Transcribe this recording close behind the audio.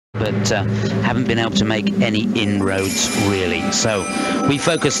but haven't been able to make any inroads really. So we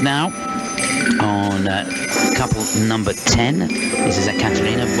focus now on couple number 10. This is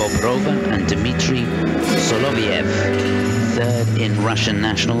Ekaterina Bobrova and Dmitry Soloviev, third in Russian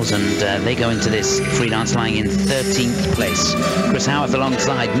nationals, and they go into this freelance lying in 13th place. Chris Howarth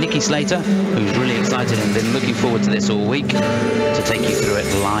alongside Nikki Slater, who's really excited and been looking forward to this all week, to take you through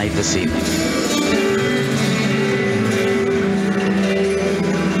it live this evening.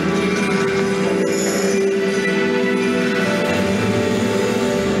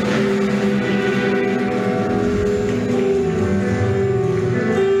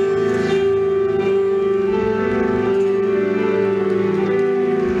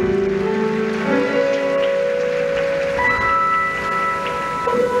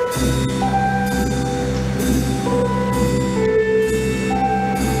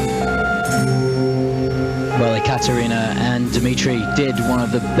 Ekaterina and Dmitry did one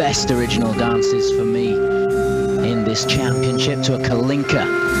of the best original dances for me in this championship to a Kalinka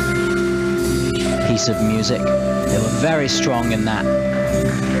piece of music. They were very strong in that,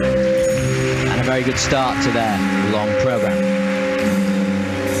 and a very good start to their long program.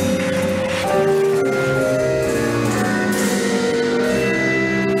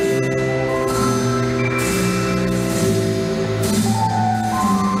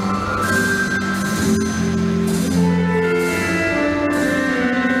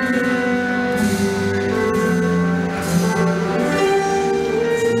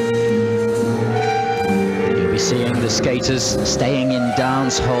 Seeing the skaters staying in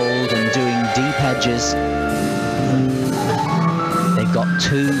dance hold and doing deep edges. They've got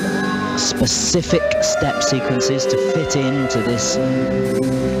two specific step sequences to fit into this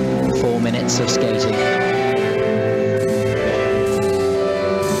 4 minutes of skating.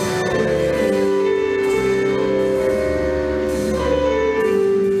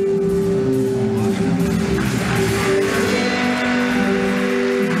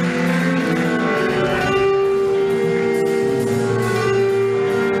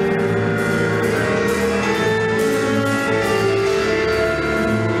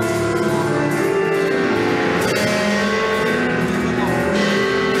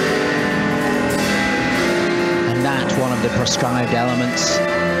 One of the prescribed elements,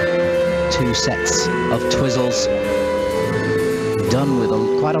 2 sets of twizzles done with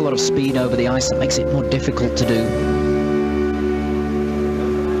quite a lot of speed over the ice. That makes it more difficult to do.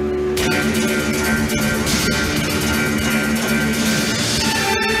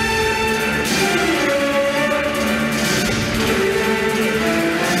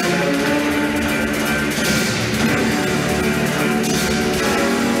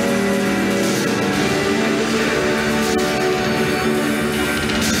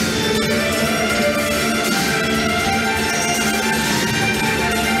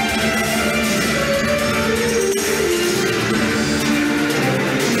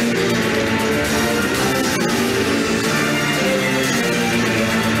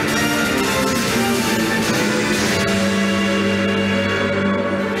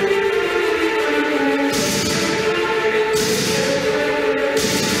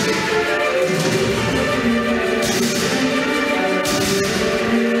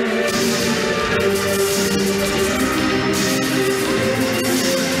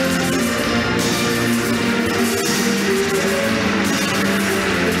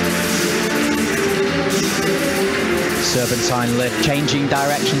 Serpentine lift, changing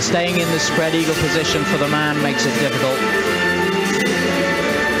direction, staying in the spread eagle position for the man makes it difficult.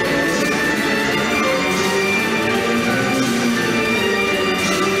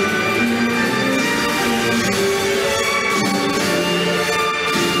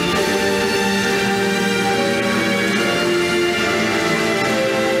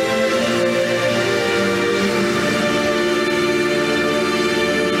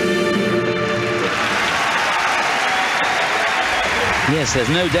 Yes, there's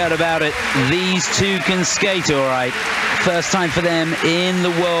no doubt about it. These two can skate all right. First time for them in the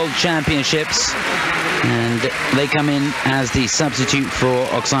World Championships. And they come in as the substitute for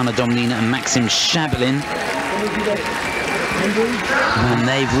Oksana Domnina and Maxim Shabelin. And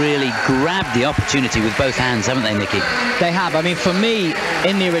they've really grabbed the opportunity with both hands, haven't they, Nikki? They have. I mean, for me,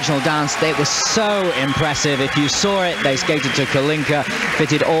 in the original dance, it was so impressive. If you saw it, they skated to Kalinka,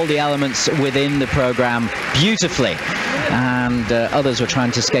 fitted all the elements within the program beautifully. And others were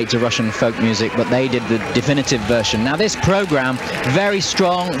trying to skate to Russian folk music, but they did the definitive version. Now, this program, very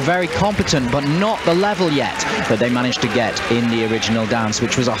strong, very competent, but not the level yet that they managed to get in the original dance,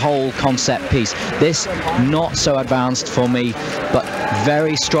 which was a whole concept piece. This, not so advanced for me, but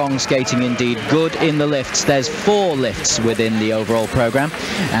Very strong skating indeed, good in the lifts. There's 4 lifts within the overall program,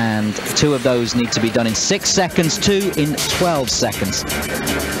 and 2 of those need to be done in 6 seconds, 2 in 12 seconds.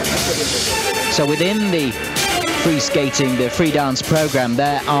 So within the free skating, the free dance program,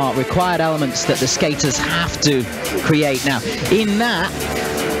 there are required elements that the skaters have to create. Now, in that,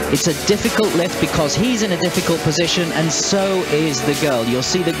 it's a difficult lift because he's in a difficult position, and so is the girl. You'll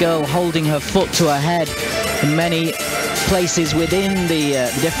see the girl holding her foot to her head in many places within the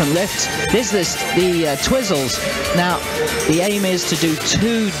different lifts. This is the twizzles. Now, the aim is to do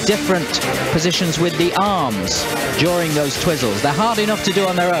 2 different positions with the arms during those twizzles. They're hard enough to do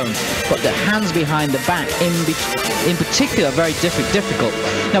on their own, but the hands behind the back, in particular, very difficult.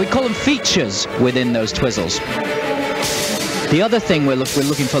 Now, we call them features within those twizzles. The other thing, we're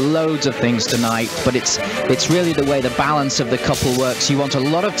looking for loads of things tonight, but it's really the way the balance of the couple works. You want a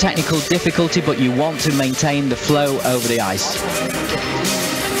lot of technical difficulty, but you want to maintain the flow over the ice.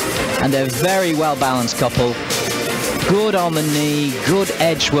 And they're a very well balanced couple. Good on the knee, good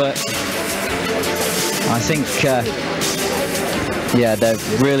edge work. I think, yeah, they're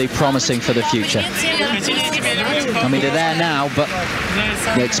really promising for the future. I mean, they're there now, but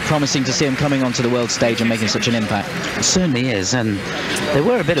it's promising to see them coming onto the world stage and making such an impact. It certainly is, and they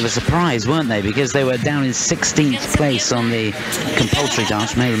were a bit of a surprise, weren't they? Because they were down in 16th place on the compulsory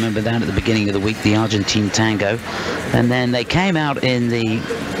dance. You may remember that at the beginning of the week, the Argentine tango. And then they came out in the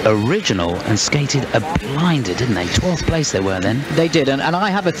original and skated a blinder, didn't they? 12th place they were then. They did, and I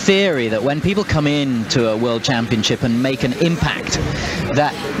have a theory that when people come into a world championship and make an impact,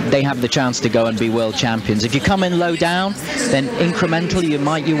 that they have the chance to go and be world champions. If you come in low down, then incrementally you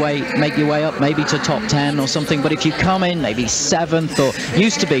might make your way up maybe to top 10 or something. But if you come in maybe 7th, or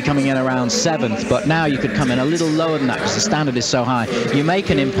used to be coming in around 7th, but now you could come in a little lower than that because the standard is so high. You make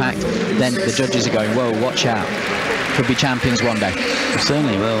an impact, then the judges are going, whoa, watch out. Could be champions one day.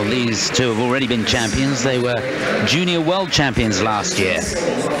 Certainly. Well, these 2 have already been champions. They were junior world champions last year.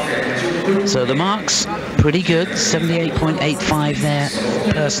 So the marks, pretty good. 78.85 their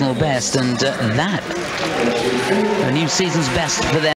personal best, and that, a new season's best for them.